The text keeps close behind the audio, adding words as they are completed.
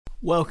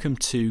Welcome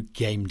to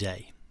Game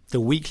Day, the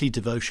weekly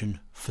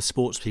devotion for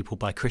sports people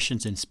by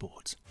Christians in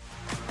sport.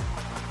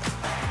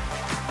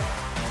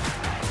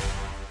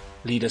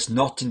 Lead us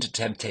not into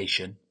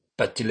temptation,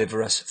 but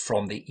deliver us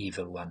from the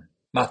evil one.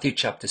 Matthew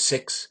chapter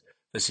 6,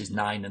 verses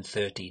 9 and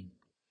 13.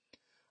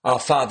 Our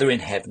Father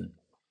in heaven,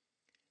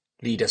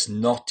 lead us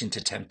not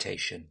into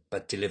temptation,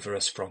 but deliver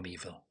us from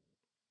evil.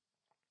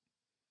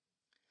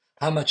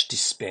 How much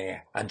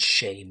despair and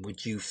shame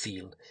would you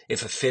feel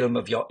if a film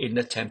of your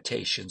inner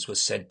temptations was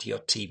sent to your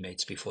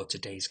teammates before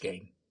today's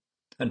game?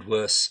 And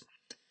worse,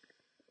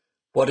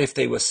 what if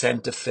they were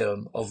sent a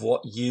film of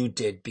what you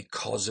did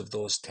because of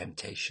those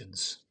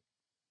temptations?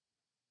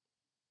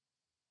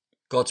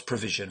 God's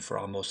provision for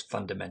our most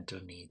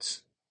fundamental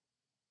needs.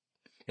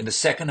 In the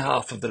second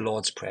half of the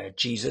Lord's Prayer,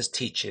 Jesus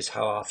teaches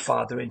how our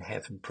Father in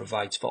heaven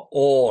provides for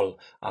all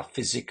our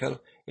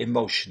physical,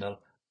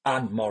 emotional,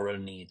 and moral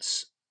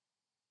needs.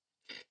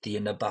 The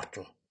inner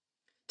battle.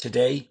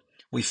 Today,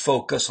 we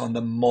focus on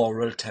the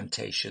moral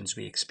temptations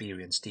we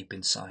experience deep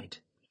inside.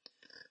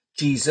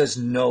 Jesus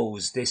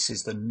knows this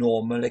is the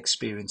normal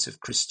experience of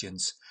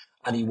Christians,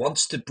 and he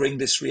wants to bring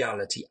this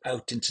reality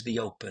out into the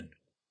open.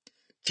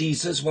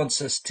 Jesus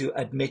wants us to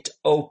admit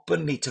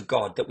openly to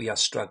God that we are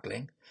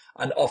struggling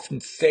and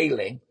often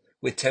failing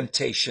with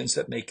temptations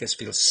that make us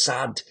feel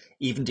sad,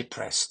 even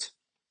depressed.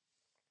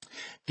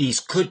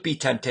 These could be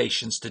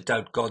temptations to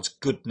doubt God's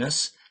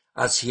goodness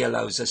as he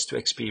allows us to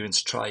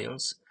experience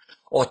trials,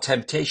 or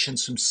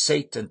temptations from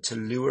Satan to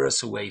lure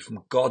us away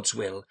from God's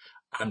will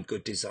and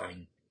good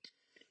design.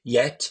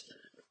 Yet,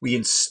 we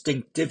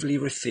instinctively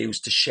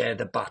refuse to share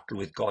the battle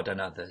with God and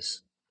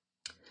others.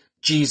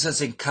 Jesus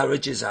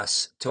encourages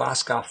us to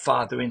ask our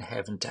Father in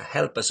heaven to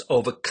help us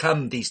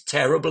overcome these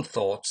terrible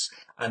thoughts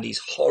and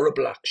these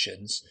horrible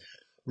actions,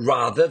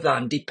 rather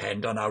than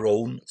depend on our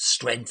own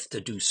strength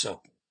to do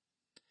so.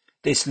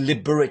 This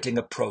liberating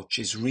approach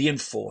is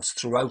reinforced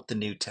throughout the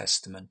New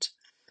Testament.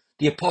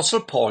 The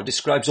Apostle Paul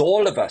describes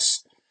all of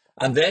us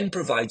and then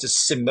provides a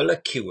similar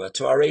cure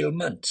to our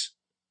ailment.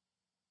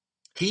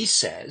 He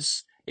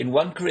says in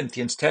 1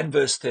 Corinthians 10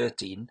 verse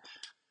 13,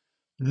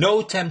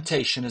 "No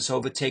temptation has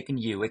overtaken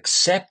you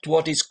except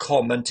what is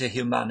common to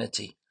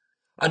humanity.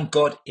 And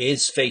God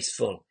is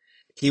faithful.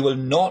 He will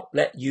not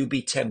let you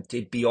be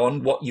tempted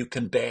beyond what you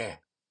can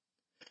bear.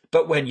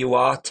 But when you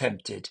are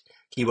tempted,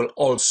 he will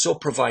also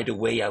provide a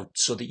way out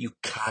so that you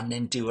can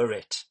endure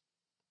it."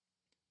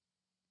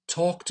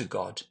 Talk to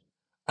God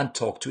and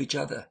talk to each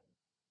other.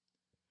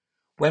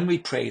 When we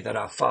pray that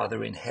our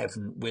Father in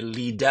heaven will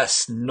lead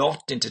us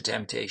not into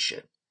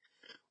temptation,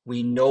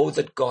 we know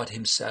that God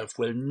himself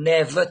will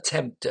never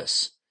tempt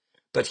us.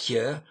 But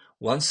here,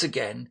 once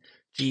again,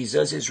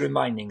 Jesus is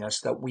reminding us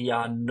that we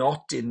are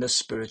not in the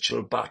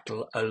spiritual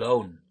battle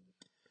alone.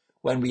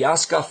 When we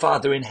ask our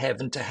Father in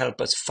heaven to help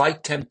us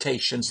fight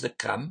temptations that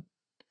come,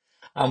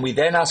 and we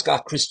then ask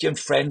our Christian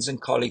friends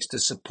and colleagues to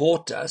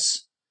support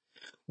us,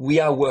 we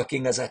are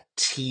working as a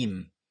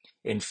team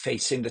in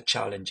facing the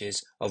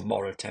challenges of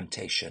moral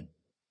temptation.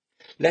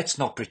 Let's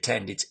not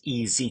pretend it's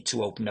easy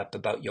to open up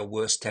about your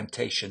worst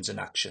temptations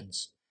and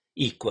actions.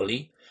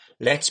 Equally,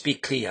 let's be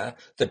clear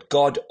that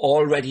God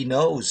already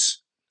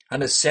knows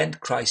and has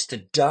sent Christ to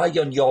die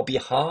on your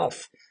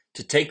behalf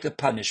to take the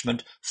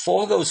punishment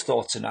for those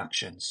thoughts and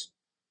actions.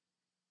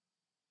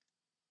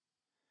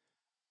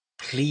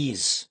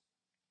 Please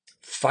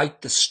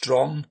fight the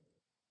strong,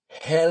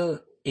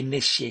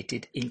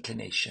 hell-initiated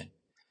inclination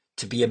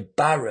to be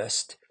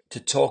embarrassed to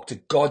talk to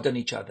God and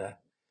each other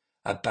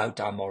about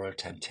our moral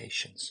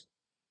temptations.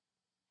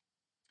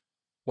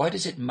 Why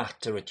does it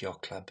matter at your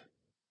club?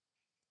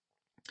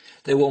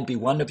 There won't be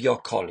one of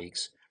your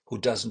colleagues who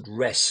doesn't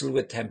wrestle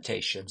with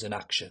temptations and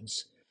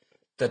actions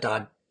that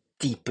are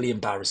deeply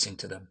embarrassing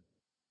to them.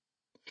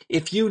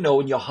 If you know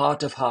in your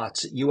heart of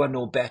hearts that you are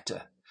no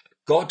better,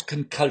 God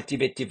can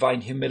cultivate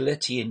divine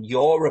humility in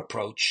your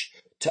approach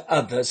to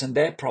others and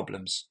their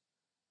problems.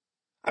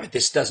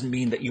 This doesn't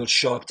mean that you'll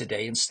show up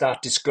today and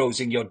start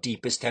disclosing your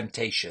deepest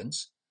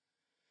temptations.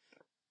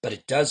 But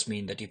it does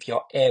mean that if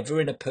you're ever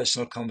in a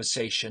personal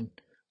conversation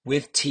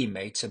with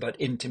teammates about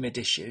intimate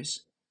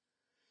issues,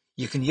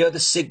 you can hear the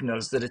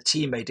signals that a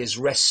teammate is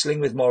wrestling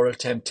with moral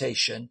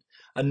temptation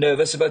and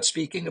nervous about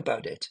speaking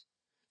about it.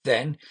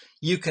 Then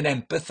you can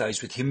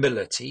empathize with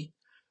humility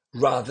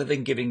rather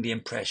than giving the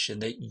impression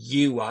that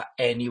you are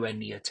anywhere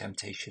near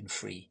temptation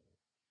free.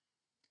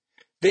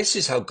 This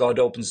is how God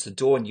opens the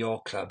door in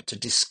your club to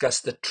discuss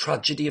the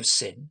tragedy of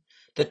sin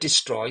that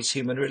destroys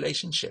human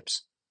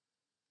relationships.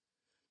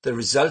 The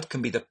result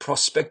can be the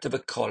prospect of a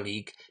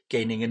colleague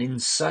gaining an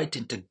insight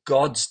into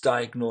God's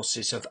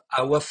diagnosis of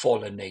our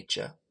fallen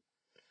nature,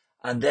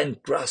 and then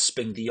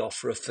grasping the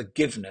offer of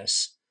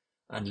forgiveness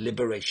and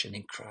liberation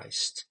in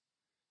Christ.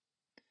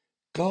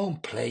 Go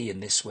and play in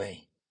this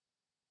way.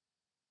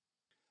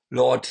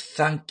 Lord,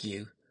 thank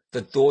you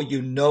that though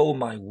you know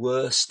my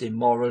worst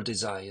immoral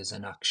desires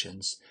and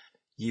actions,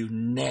 you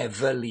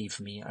never leave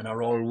me and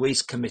are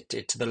always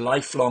committed to the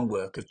lifelong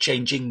work of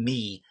changing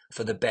me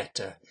for the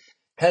better.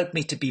 Help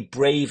me to be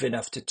brave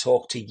enough to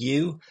talk to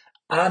you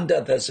and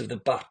others of the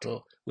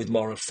battle with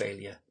moral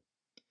failure.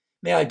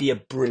 May I be a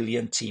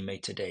brilliant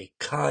teammate today,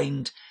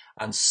 kind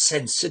and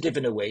sensitive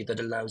in a way that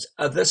allows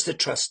others to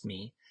trust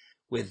me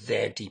with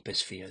their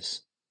deepest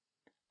fears.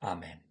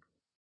 Amen.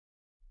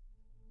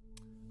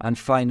 And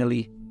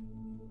finally,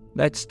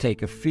 let's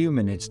take a few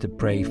minutes to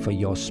pray for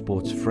your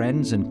sports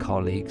friends and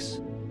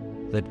colleagues,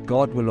 that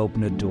God will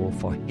open a door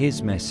for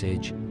His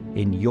message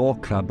in your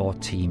club or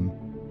team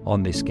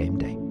on this game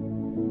day.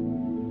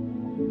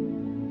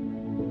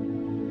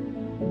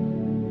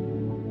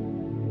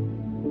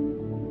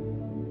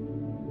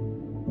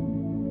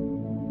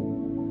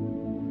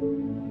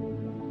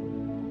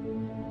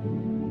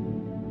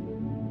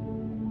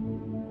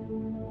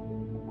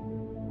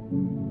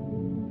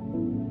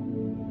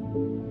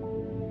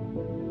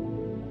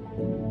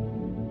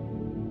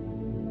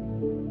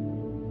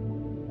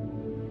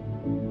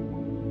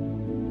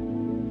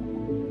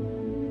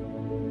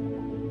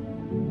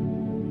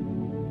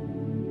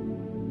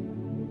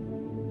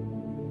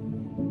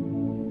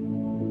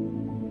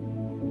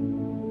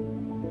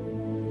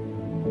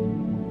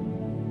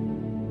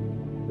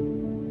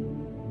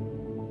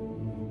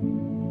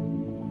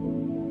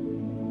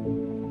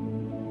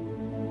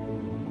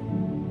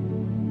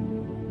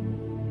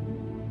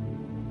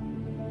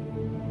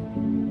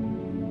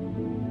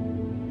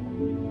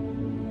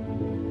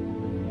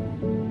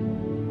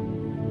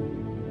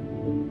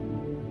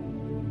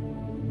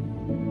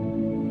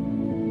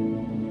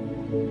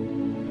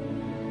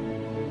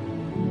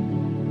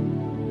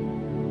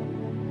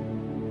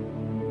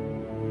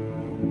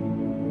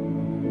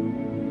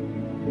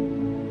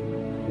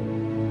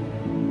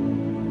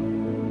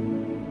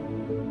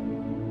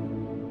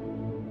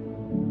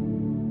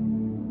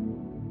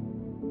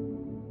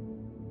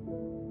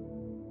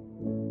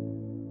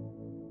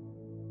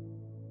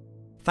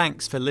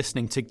 Thanks for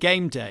listening to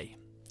Game Day.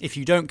 If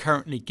you don't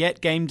currently get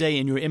Game Day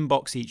in your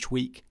inbox each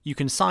week, you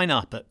can sign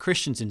up at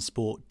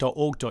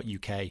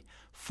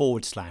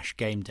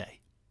christiansinsport.org.uk/Game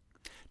Day.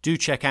 Do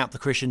check out the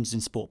Christians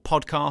in Sport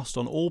podcast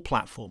on all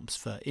platforms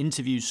for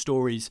interviews,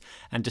 stories,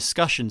 and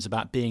discussions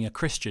about being a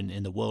Christian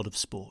in the world of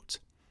sport.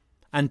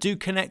 And do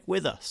connect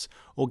with us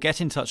or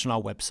get in touch on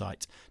our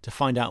website to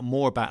find out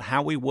more about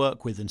how we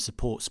work with and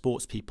support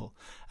sports people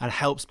and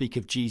help speak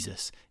of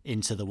Jesus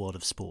into the world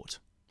of sport.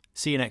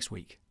 See you next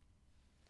week.